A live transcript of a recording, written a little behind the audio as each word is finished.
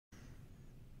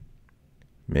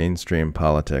Mainstream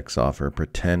politics offer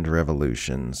pretend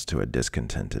revolutions to a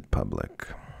discontented public.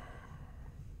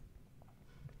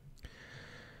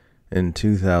 In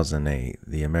 2008,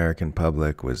 the American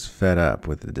public was fed up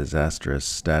with the disastrous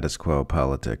status quo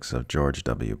politics of George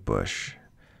W. Bush,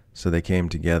 so they came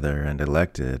together and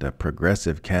elected a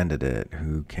progressive candidate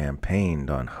who campaigned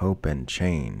on hope and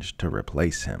change to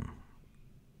replace him.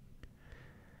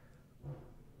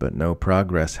 But no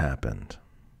progress happened.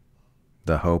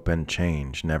 The hope and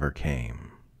change never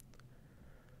came.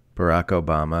 Barack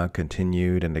Obama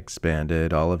continued and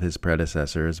expanded all of his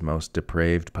predecessors' most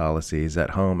depraved policies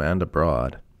at home and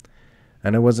abroad,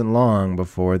 and it wasn't long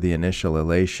before the initial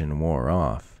elation wore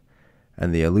off,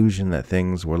 and the illusion that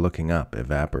things were looking up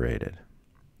evaporated.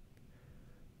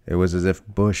 It was as if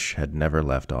Bush had never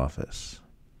left office.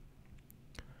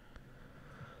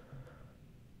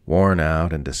 Worn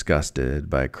out and disgusted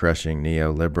by crushing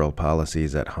neoliberal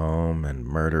policies at home and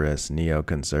murderous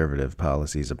neoconservative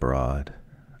policies abroad,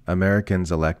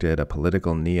 Americans elected a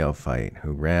political neophyte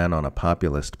who ran on a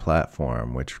populist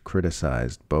platform which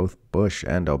criticized both Bush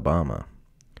and Obama.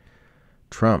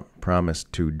 Trump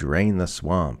promised to drain the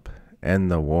swamp,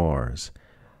 end the wars,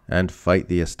 and fight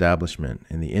the establishment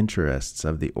in the interests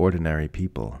of the ordinary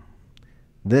people.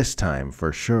 This time,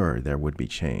 for sure, there would be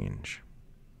change.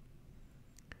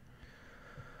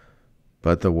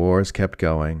 But the wars kept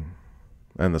going,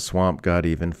 and the swamp got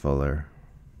even fuller,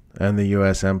 and the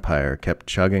U.S. empire kept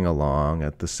chugging along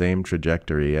at the same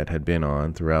trajectory it had been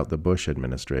on throughout the Bush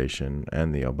administration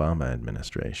and the Obama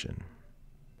administration.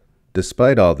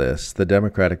 Despite all this, the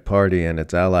Democratic Party and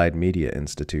its allied media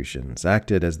institutions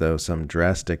acted as though some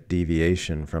drastic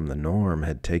deviation from the norm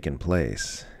had taken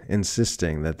place,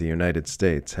 insisting that the United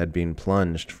States had been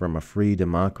plunged from a free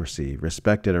democracy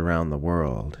respected around the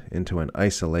world into an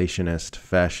isolationist,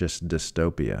 fascist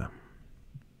dystopia.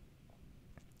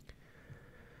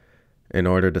 In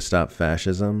order to stop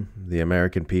fascism, the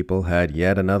American people had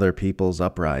yet another people's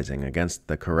uprising against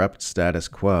the corrupt status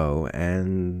quo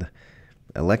and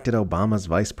elected Obama's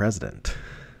vice president.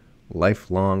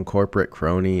 Lifelong corporate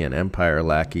crony and empire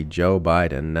lackey Joe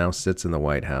Biden now sits in the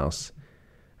White House,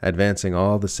 advancing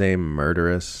all the same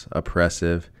murderous,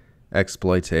 oppressive,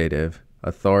 exploitative,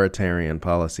 authoritarian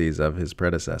policies of his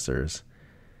predecessors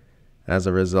as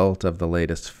a result of the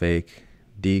latest fake,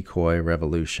 decoy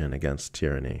revolution against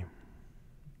tyranny.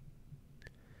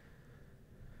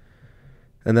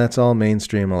 And that's all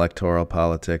mainstream electoral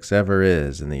politics ever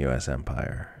is in the U.S.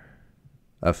 empire.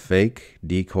 A fake,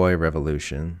 decoy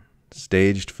revolution,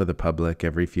 staged for the public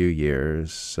every few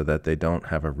years so that they don't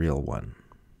have a real one.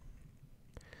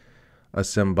 A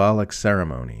symbolic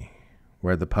ceremony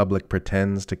where the public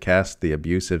pretends to cast the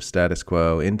abusive status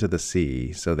quo into the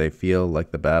sea so they feel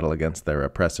like the battle against their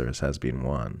oppressors has been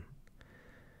won.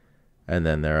 And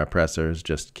then their oppressors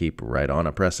just keep right on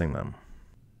oppressing them.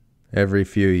 Every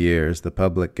few years, the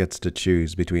public gets to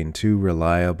choose between two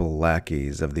reliable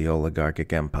lackeys of the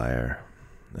oligarchic empire,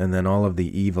 and then all of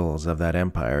the evils of that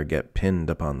empire get pinned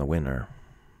upon the winner.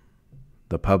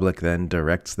 The public then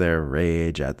directs their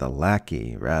rage at the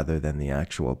lackey rather than the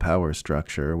actual power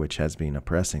structure which has been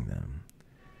oppressing them,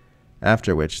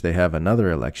 after which they have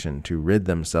another election to rid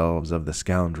themselves of the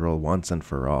scoundrel once and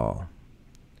for all.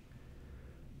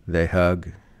 They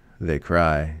hug, they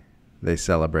cry, they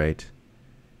celebrate,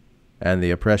 and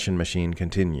the oppression machine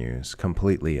continues,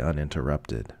 completely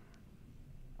uninterrupted.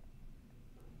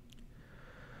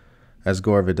 As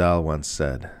Gore Vidal once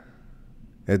said,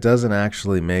 it doesn't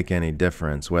actually make any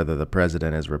difference whether the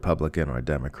president is Republican or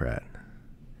Democrat.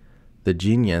 The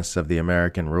genius of the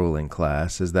American ruling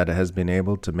class is that it has been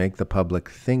able to make the public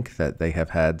think that they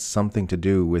have had something to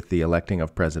do with the electing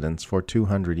of presidents for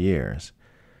 200 years,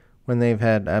 when they've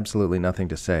had absolutely nothing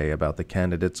to say about the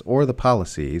candidates or the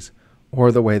policies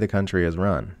or the way the country is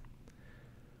run.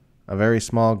 A very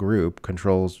small group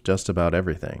controls just about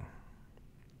everything.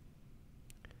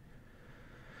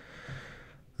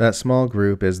 That small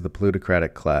group is the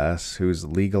plutocratic class whose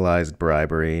legalized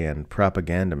bribery and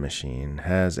propaganda machine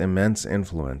has immense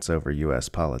influence over U.S.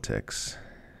 politics,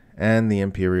 and the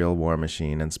imperial war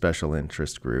machine and special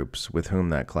interest groups with whom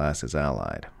that class is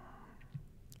allied.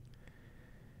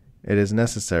 It is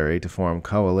necessary to form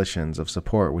coalitions of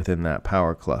support within that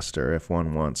power cluster if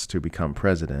one wants to become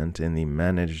president in the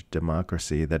managed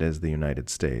democracy that is the United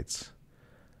States.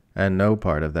 And no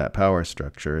part of that power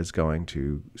structure is going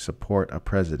to support a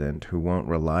president who won't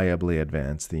reliably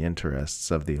advance the interests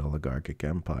of the oligarchic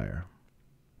empire.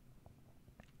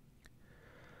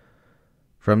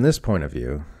 From this point of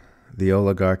view, the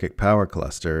oligarchic power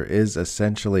cluster is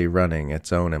essentially running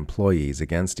its own employees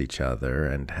against each other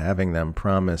and having them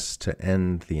promise to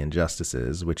end the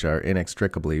injustices which are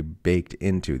inextricably baked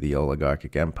into the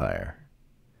oligarchic empire.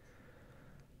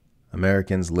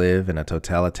 Americans live in a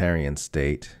totalitarian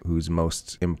state whose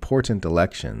most important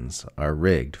elections are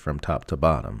rigged from top to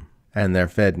bottom, and they're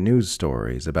fed news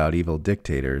stories about evil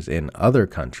dictators in other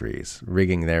countries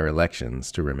rigging their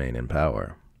elections to remain in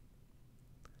power.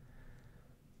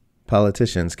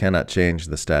 Politicians cannot change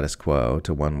the status quo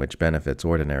to one which benefits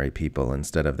ordinary people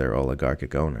instead of their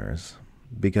oligarchic owners,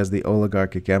 because the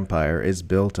oligarchic empire is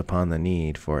built upon the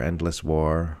need for endless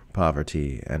war,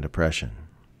 poverty, and oppression.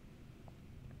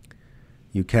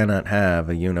 You cannot have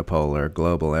a unipolar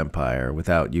global empire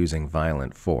without using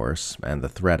violent force and the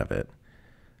threat of it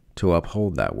to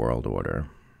uphold that world order.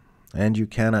 And you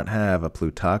cannot have a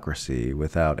plutocracy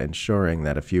without ensuring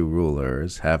that a few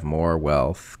rulers have more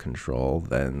wealth control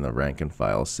than the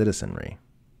rank-and-file citizenry.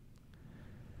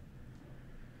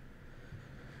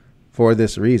 For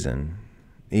this reason,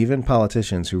 even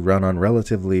politicians who run on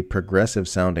relatively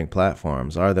progressive-sounding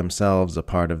platforms are themselves a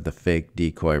part of the fake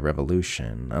decoy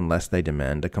revolution unless they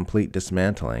demand a complete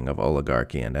dismantling of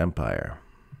oligarchy and empire.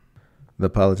 The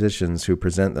politicians who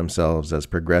present themselves as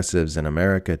progressives in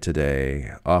America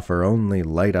today offer only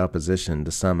light opposition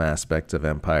to some aspects of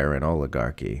empire and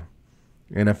oligarchy,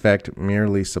 in effect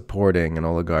merely supporting an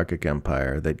oligarchic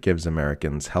empire that gives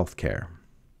Americans health care.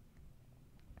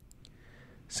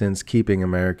 Since keeping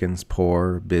Americans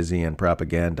poor, busy, and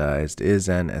propagandized is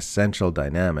an essential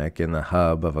dynamic in the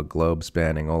hub of a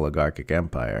globe-spanning oligarchic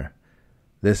empire,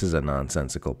 this is a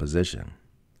nonsensical position.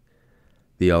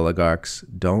 The oligarchs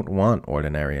don't want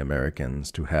ordinary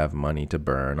Americans to have money to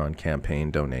burn on campaign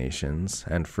donations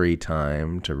and free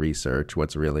time to research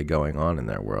what's really going on in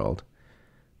their world,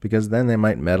 because then they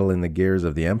might meddle in the gears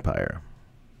of the empire.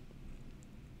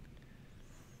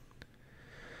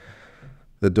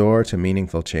 The door to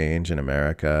meaningful change in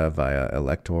America via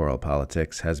electoral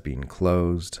politics has been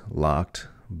closed, locked,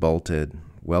 bolted,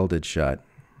 welded shut,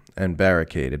 and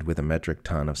barricaded with a metric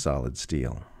ton of solid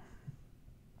steel.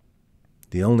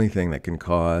 The only thing that can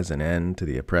cause an end to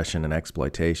the oppression and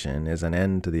exploitation is an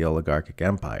end to the oligarchic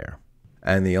empire.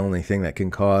 And the only thing that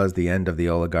can cause the end of the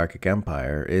oligarchic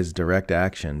empire is direct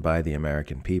action by the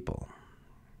American people.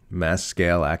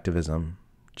 Mass-scale activism,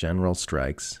 general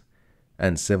strikes,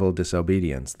 and civil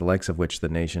disobedience, the likes of which the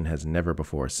nation has never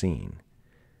before seen,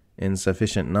 in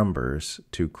sufficient numbers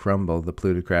to crumble the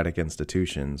plutocratic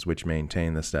institutions which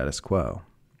maintain the status quo.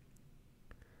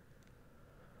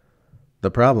 The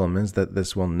problem is that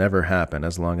this will never happen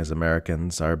as long as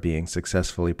Americans are being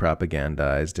successfully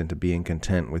propagandized into being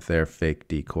content with their fake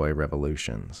decoy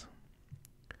revolutions.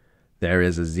 There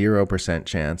is a 0%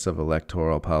 chance of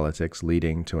electoral politics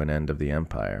leading to an end of the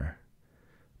empire,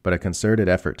 but a concerted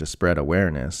effort to spread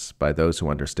awareness by those who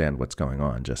understand what's going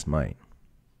on just might.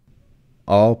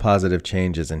 All positive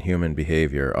changes in human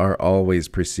behavior are always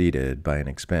preceded by an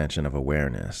expansion of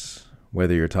awareness,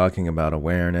 whether you're talking about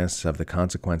awareness of the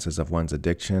consequences of one's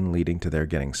addiction leading to their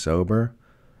getting sober,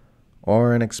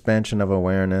 or an expansion of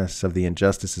awareness of the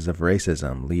injustices of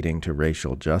racism leading to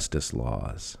racial justice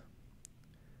laws.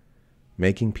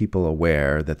 Making people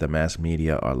aware that the mass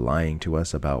media are lying to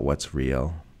us about what's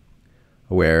real,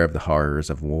 aware of the horrors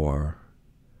of war,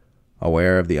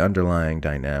 aware of the underlying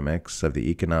dynamics of the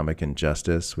economic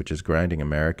injustice which is grinding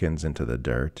Americans into the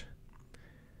dirt.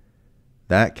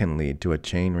 That can lead to a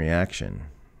chain reaction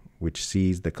which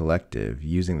sees the collective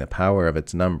using the power of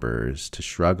its numbers to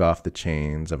shrug off the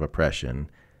chains of oppression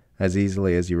as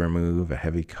easily as you remove a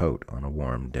heavy coat on a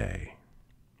warm day.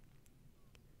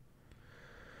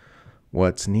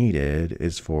 What's needed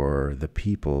is for the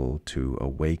people to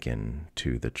awaken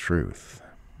to the truth.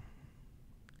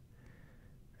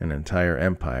 An entire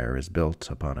empire is built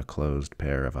upon a closed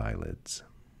pair of eyelids.